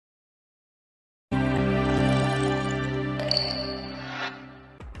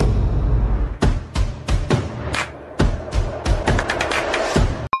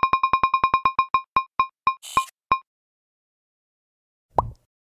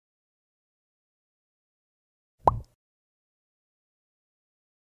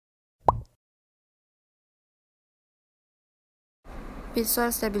Peat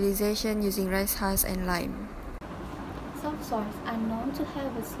soil stabilization using rice husk and lime. Soft soils are known to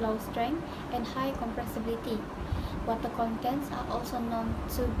have a slow strength and high compressibility. Water contents are also known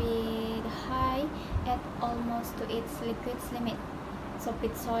to be high at almost to its liquid's limit. So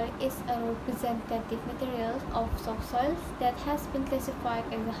peat soil is a representative material of soft soils that has been classified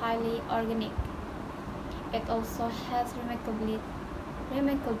as highly organic. It also has remarkably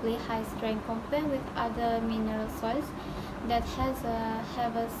high strength compared with other mineral soils that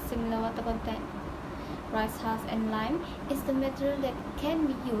have a similar water content. Rice husk and lime is the material that can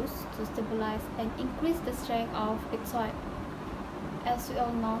be used to stabilize and increase the strength of peat soil. As we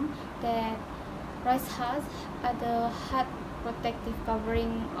all know that rice husks are the hard protective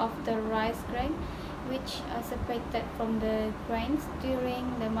covering of the rice grain, which are separated from the grains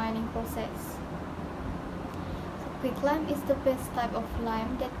during the mining process. Quicklime is the best type of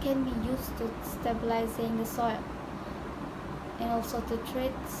lime that can be used to stabilizing the soil and also to treat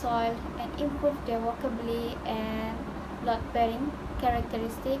soil and improve their workability and load-bearing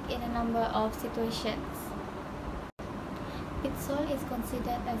characteristic in a number of situations. Peat soil is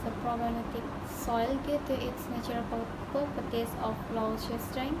considered as a problematic soil due to its natural properties of low shear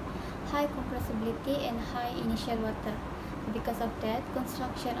strength, high compressibility, and high initial water. Because of that,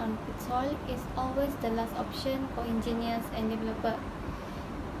 construction on peat soil is always the last option for engineers and developers.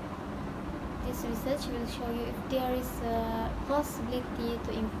 This research will show you if there is a possibility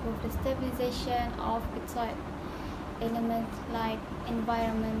to improve the stabilization of peat soil. Elements like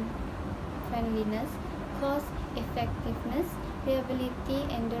environment friendliness, cost effectiveness, reliability,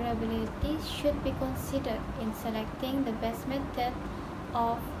 and durability should be considered in selecting the best method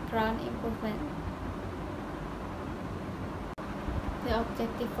of ground improvement. The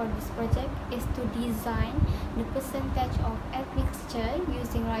objective for this project is to design the percentage of admixture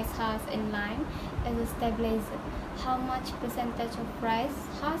using rice husk and lime as a stabilizer. How much percentage of rice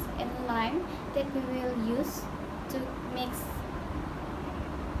husk and lime that we will use to mix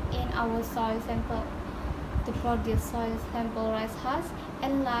in our soil sample to produce soil sample rice husk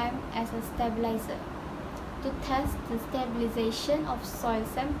and lime as a stabilizer. To test the stabilization of soil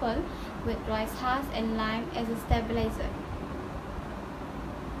sample with rice husk and lime as a stabilizer.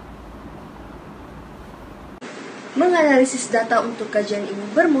 Menganalisis data untuk kajian ini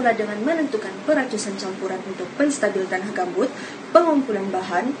bermula dengan menentukan peracusan campuran untuk penstabil tanah gambut, pengumpulan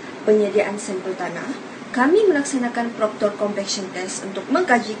bahan, penyediaan sampel tanah. Kami melaksanakan Proctor Compaction Test untuk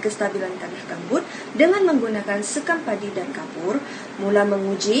mengkaji kestabilan tanah gambut dengan menggunakan sekam padi dan kapur, mula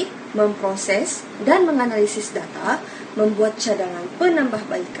menguji, memproses dan menganalisis data, membuat cadangan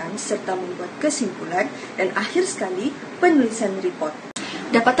penambahbaikan serta membuat kesimpulan, dan akhir sekali penulisan report.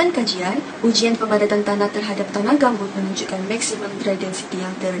 Dapatan kajian, ujian pemadatan tanah terhadap tanah gambut menunjukkan maksimum dry density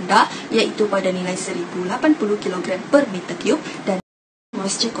yang terendah iaitu pada nilai 1080 kg per meter cube dan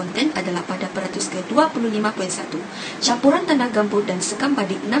moisture content adalah pada peratus ke-25.1. Campuran tanah gambut dan sekam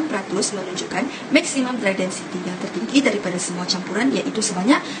padi 6% menunjukkan maksimum dry density yang tertinggi daripada semua campuran iaitu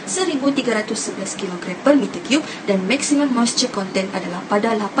sebanyak 1311 kg per meter cube dan maksimum moisture content adalah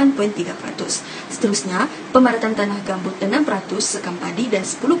pada 8.3%. Seterusnya, pemadatan tanah gambut 6%, sekam padi dan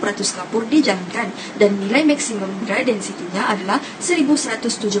 10% kapur dijalankan dan nilai maksimum dry density-nya adalah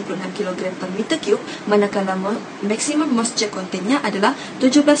 1176 kg per meter cube manakala maksimum moisture content-nya adalah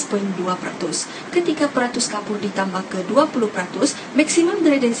 17.2%. Ketika peratus kapur ditambah ke 20%, maksimum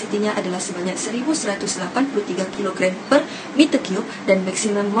dry density-nya adalah sebanyak 1183 kg per meter cube dan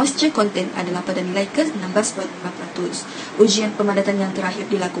maksimum moisture content adalah pada nilai ke 16.5%. Ujian pemadatan yang terakhir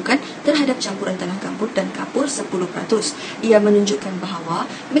dilakukan terhadap campuran tanah gambut dan kapur 10%. Ia menunjukkan bahawa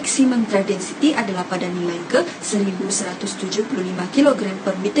maksimum dry density adalah pada nilai ke 1175 kg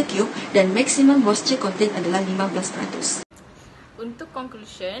per meter cube dan maksimum moisture content adalah 15%. Untuk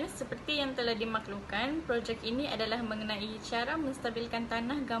conclusion, seperti yang telah dimaklumkan, projek ini adalah mengenai cara menstabilkan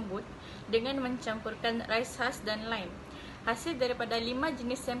tanah gambut dengan mencampurkan rice husk dan lime. Hasil daripada 5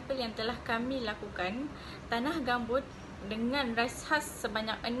 jenis sampel yang telah kami lakukan, tanah gambut dengan rice husk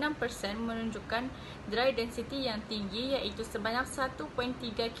sebanyak 6% menunjukkan dry density yang tinggi iaitu sebanyak 1.3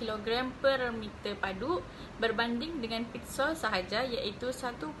 kg per meter padu berbanding dengan peat soil sahaja iaitu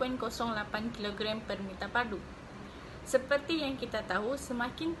 1.08 kg per meter padu. Seperti yang kita tahu,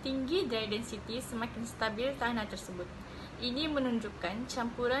 semakin tinggi dry density, semakin stabil tanah tersebut. Ini menunjukkan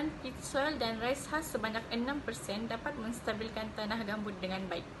campuran peat soil dan rice husk sebanyak 6% dapat menstabilkan tanah gambut dengan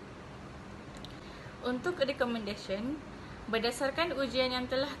baik. Untuk recommendation, berdasarkan ujian yang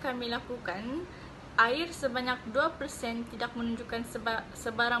telah kami lakukan, air sebanyak 2% tidak menunjukkan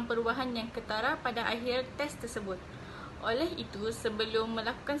sebarang perubahan yang ketara pada akhir test tersebut. Oleh itu, sebelum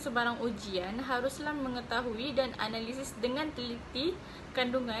melakukan sebarang ujian, haruslah mengetahui dan analisis dengan teliti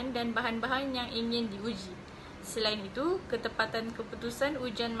kandungan dan bahan-bahan yang ingin diuji. Selain itu, ketepatan keputusan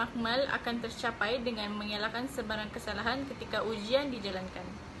ujian makmal akan tercapai dengan mengelakkan sebarang kesalahan ketika ujian dijalankan.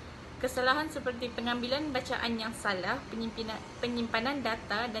 Kesalahan seperti pengambilan bacaan yang salah, penyimpanan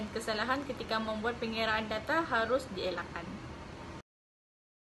data dan kesalahan ketika membuat pengiraan data harus dielakkan.